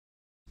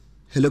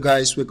Hello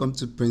guys, welcome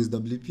to Prince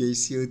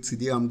WPAC.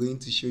 Today I'm going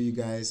to show you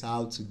guys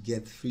how to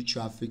get free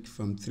traffic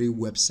from 3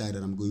 websites,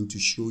 and I'm going to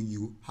show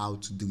you how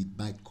to do it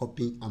by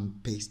copying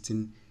and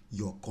pasting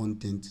your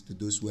content to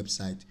those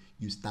websites.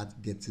 You start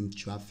getting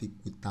traffic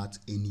without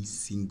any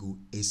single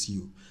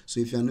SEO. So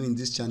if you are new in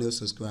this channel,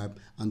 subscribe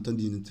and turn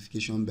the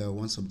notification bell.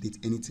 Once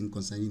update anything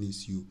concerning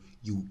SEO,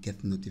 you will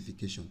get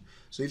notification.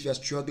 So if you are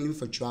struggling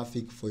for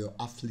traffic for your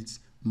affiliate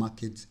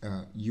market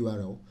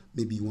URL,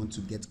 maybe you want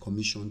to get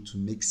commission to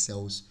make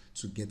sales,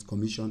 to get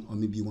commission, or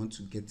maybe you want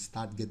to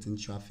start getting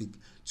traffic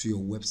to your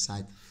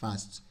website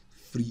fast,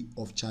 free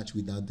of charge,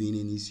 without doing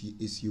any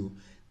SEO,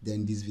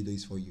 then this video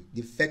is for you.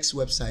 The first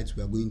website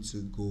we are going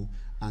to go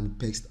and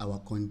paste our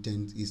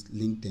content is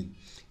LinkedIn.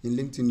 In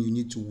LinkedIn, you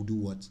need to do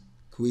what?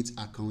 Create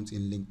account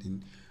in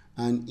LinkedIn.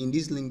 And in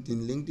this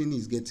LinkedIn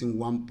is getting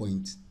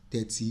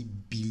 1.30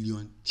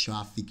 billion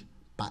traffic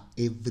per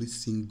every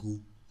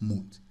single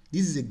month.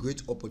 This is a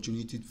great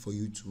opportunity for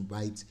you to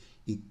write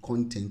a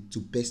content,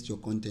 to paste your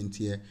content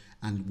here,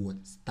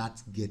 and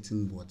start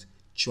getting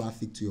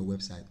traffic to your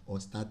website, or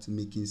start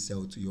making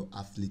sale to your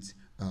affiliate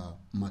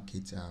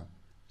market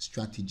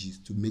strategies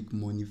to make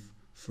money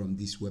from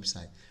this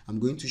website. I'm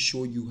going to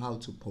show you how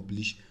to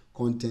publish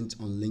content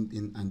on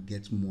LinkedIn and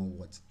get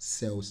more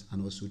sales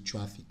and also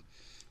traffic.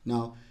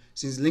 Now,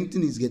 since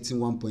LinkedIn is getting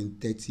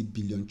 1.30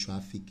 billion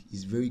traffic,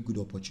 it's very good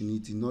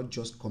opportunity, not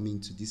just coming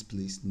to this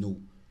place. No,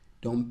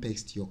 don't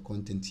paste your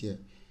content here.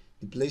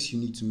 The place you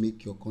need to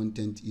make your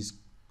content is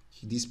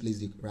this place.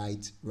 They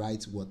write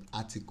what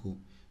article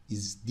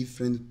is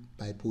different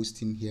by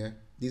posting here.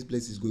 This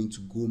place is going to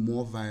go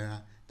more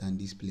viral than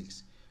this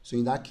place. So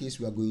in that case,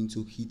 we are going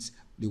to hit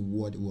the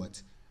word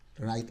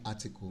write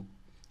article.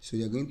 So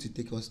you're going to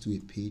take us to a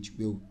page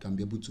where we can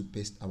be able to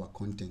paste our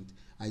content.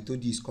 I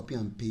told you it's copy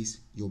and paste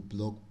your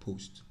blog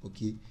post.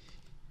 Okay,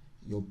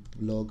 your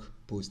blog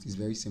post is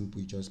very simple.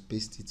 You just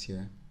paste it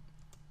here,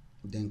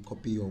 then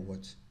copy your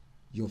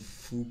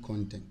full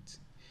content.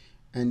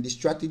 And the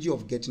strategy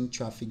of getting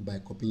traffic by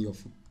copying your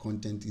full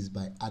content is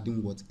by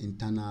adding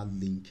internal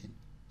linking.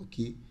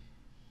 Okay,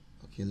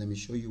 let me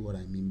show you what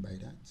I mean by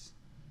that.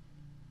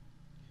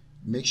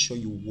 Make sure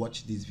you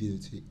watch this video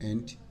to the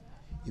end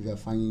if you are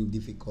finding it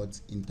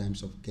difficult in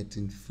terms of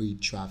getting free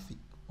traffic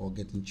or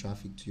getting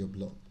traffic to your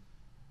blog.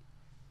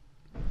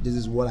 This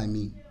is what I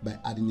mean by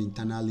adding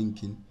internal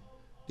linking.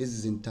 This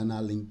is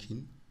internal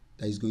linking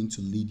that is going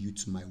to lead you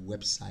to my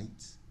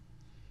website.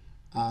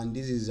 And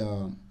this is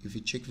if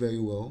you check very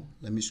well,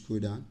 let me scroll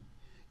down.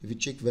 If you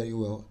check very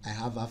well, I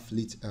have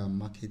affiliate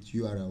market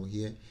URL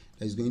here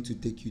that is going to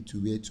take you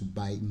to where to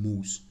buy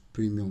Moz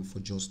Premium for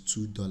just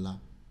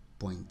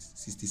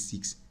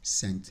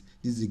 $2.66.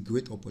 This is a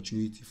great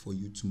opportunity for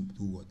you to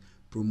do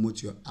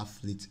promote your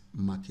affiliate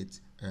market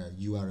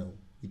URL,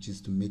 which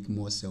is to make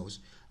more sales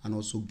and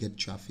also get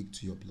traffic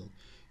to your blog.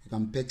 You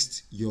can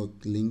paste your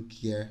link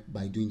here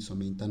by doing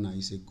some internal.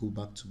 You say go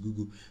back to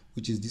Google,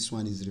 which is this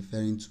one is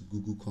referring to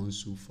Google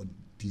Console for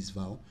this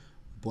val.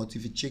 But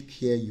if you check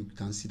here, you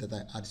can see that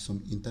I add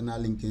some internal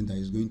linking that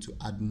is going to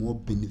add more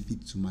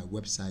benefit to my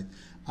website.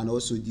 And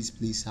also this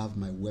place have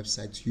my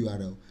website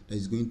URL that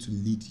is going to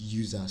lead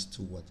users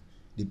to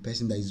the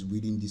person that is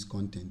reading this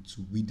content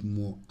to read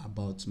more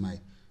about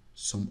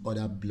some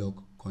other blog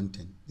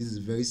content. This is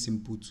very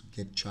simple to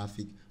get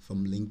traffic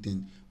from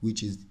LinkedIn,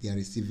 which is they are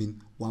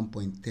receiving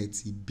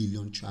 1.30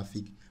 billion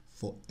traffic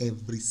for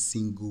every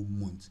single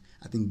month.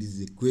 I think this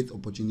is a great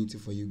opportunity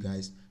for you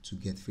guys to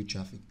get free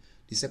traffic.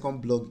 The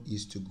second blog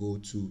is to go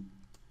to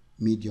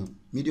Medium.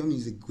 Medium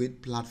is a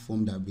great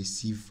platform that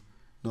receive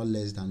not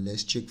less than,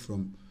 let's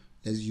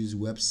use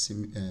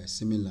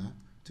Websimilar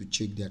to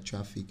check their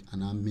traffic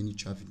and how many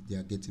traffic they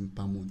are getting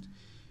per month.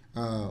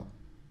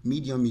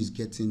 Medium is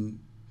getting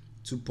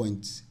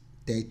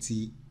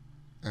 230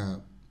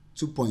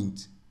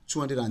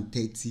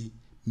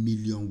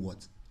 million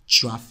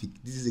traffic.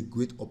 This is a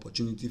great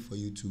opportunity for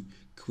you to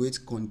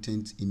create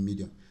content in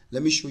Medium.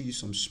 Let me show you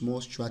some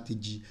small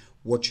strategy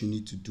what you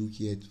need to do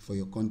here for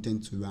your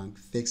content to rank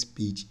first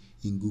page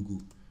in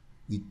Google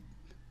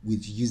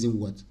with using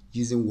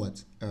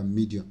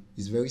Medium.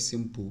 It's very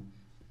simple.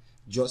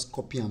 Just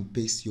copy and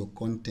paste your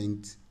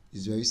content.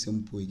 It's very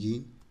simple.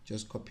 Again,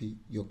 just copy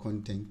your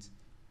content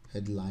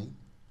headline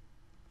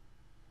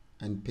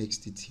and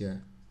paste it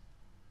here.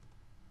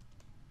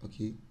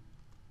 Okay,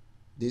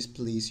 this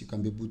place you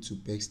can be able to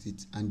paste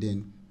it and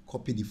then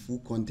copy the full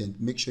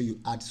content. Make sure you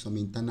add some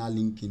internal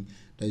linking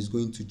that is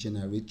going to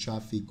generate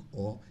traffic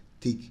or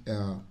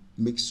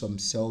make some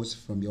sales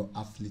from your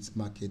affiliate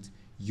market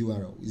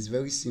URL. It's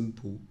very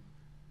simple.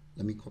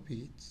 Let me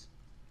copy it.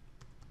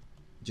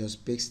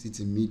 Just paste it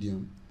in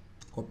Medium,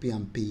 copy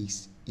and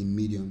paste in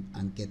Medium,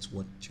 and get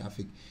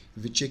traffic.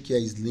 If you check here,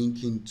 is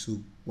linking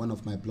to one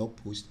of my blog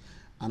posts.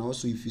 And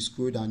also if you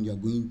scroll down, you are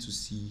going to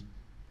see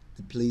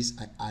the place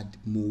I add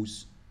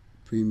Moz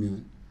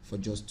Premium for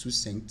just 2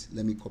 cents.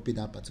 Let me copy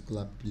that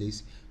particular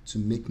place to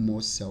make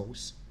more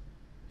sales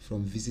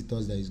from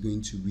visitors that is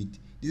going to read.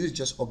 This is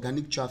just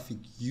organic traffic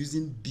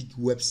using big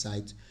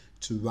website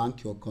to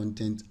rank your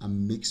content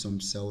and make some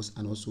sales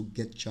and also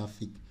get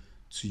traffic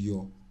to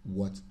your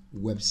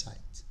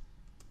website.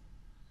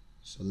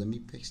 So let me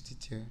paste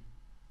it here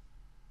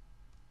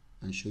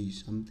and show you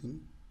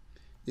something.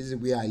 This is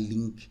where I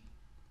link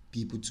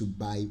people to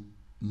buy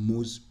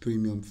Moz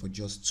Premium for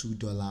just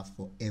 $2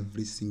 for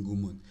every single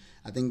month.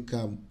 I think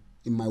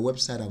in my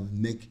website I've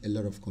make a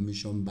lot of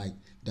commission by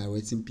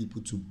directing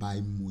people to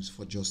buy Moz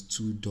for just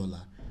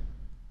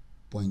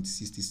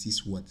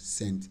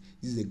 $2.66.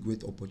 This is a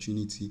great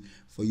opportunity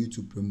for you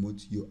to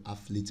promote your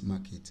affiliate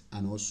market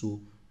and also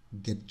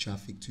get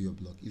traffic to your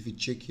blog. If you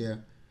check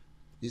here,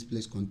 this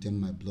place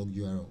contains my blog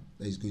URL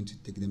that is going to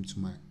take them to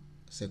my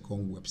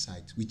second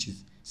website, which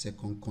is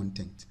second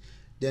content.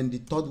 Then the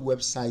third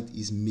website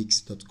is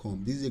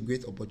Mix.com. This is a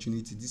great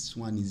opportunity. This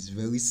one is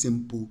very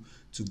simple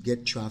to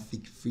get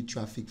traffic, free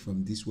traffic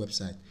from this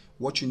website.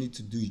 What you need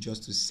to do is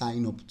just to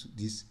sign up to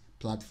this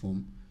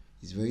platform.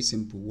 It's very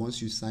simple.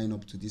 Once you sign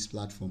up to this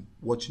platform,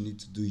 what you need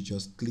to do is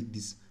just click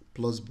this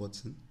plus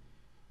button.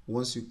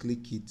 Once you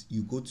click it,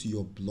 you go to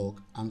your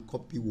blog and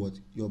copy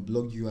your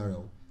blog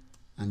URL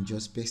and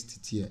just paste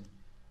it here.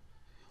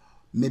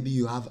 Maybe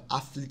you have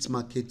affiliate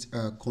market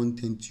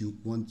content you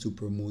want to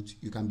promote.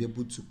 You can be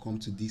able to come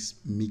to this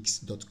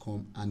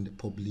Mix.com and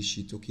publish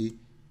it. Okay,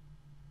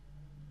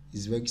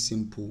 it's very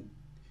simple.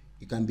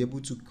 You can be able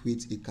to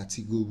create a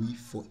category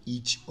for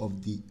each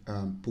of the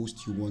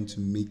posts you want to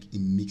make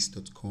in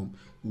Mix.com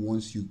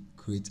once you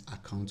create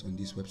account on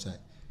this website.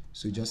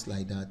 So just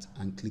like that,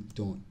 and click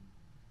done.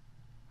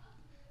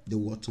 They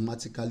will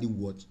automatically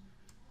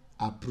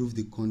approve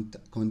the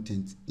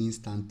content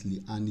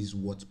instantly and is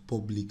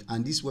public.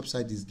 And this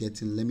website is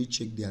getting, let me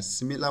check their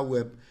similar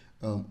web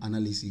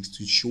analytics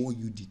to show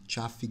you the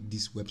traffic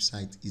this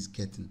website is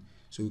getting,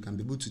 so you can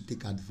be able to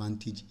take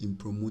advantage in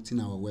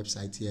promoting our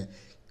website here,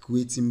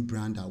 creating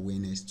brand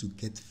awareness to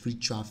get free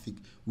traffic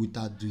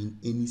without doing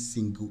any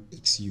single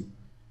SEO.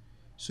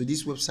 So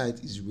this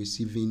website is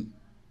receiving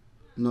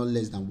not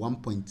less than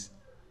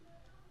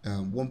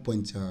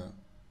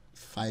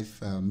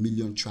 1.5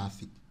 million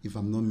traffic, if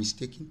I'm not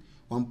mistaken.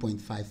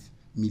 1.5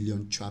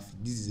 million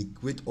traffic. This is a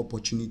great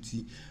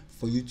opportunity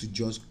for you to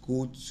just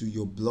go to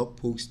your blog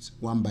posts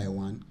one by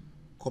one,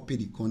 copy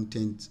the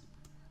content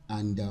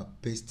and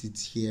paste it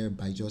here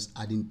by just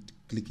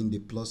clicking the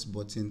plus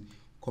button,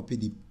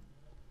 copy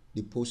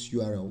the post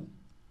URL.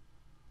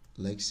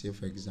 Like say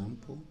for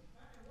example,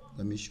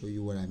 let me show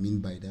you what I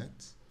mean by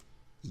that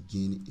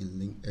again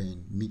in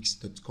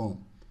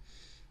Mix.com.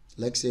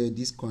 Like say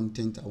this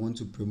content, I want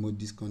to promote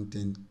this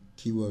content,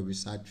 keyword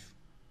research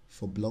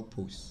for blog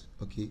posts.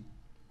 Okay,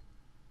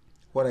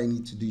 what I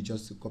need to do is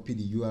just to copy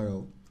the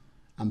URL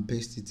and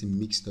paste it in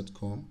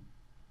Mix.com.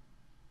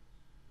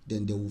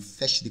 Then they will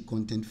fetch the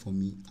content for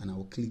me, and I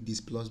will click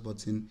this plus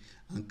button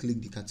and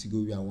click the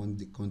category I want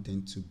the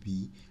content to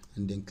be,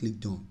 and then click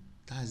done.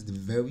 That's the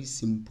very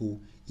simple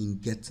in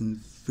getting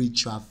free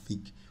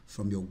traffic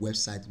from your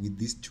website with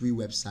this 3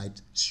 website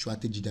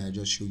strategy that I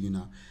just showed you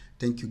now.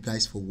 Thank you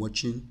guys for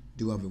watching.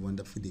 Do have a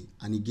wonderful day.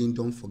 And again,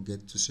 don't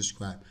forget to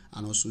subscribe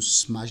and also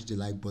smash the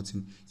like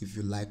button if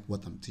you like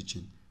what I'm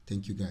teaching.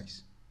 Thank you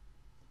guys.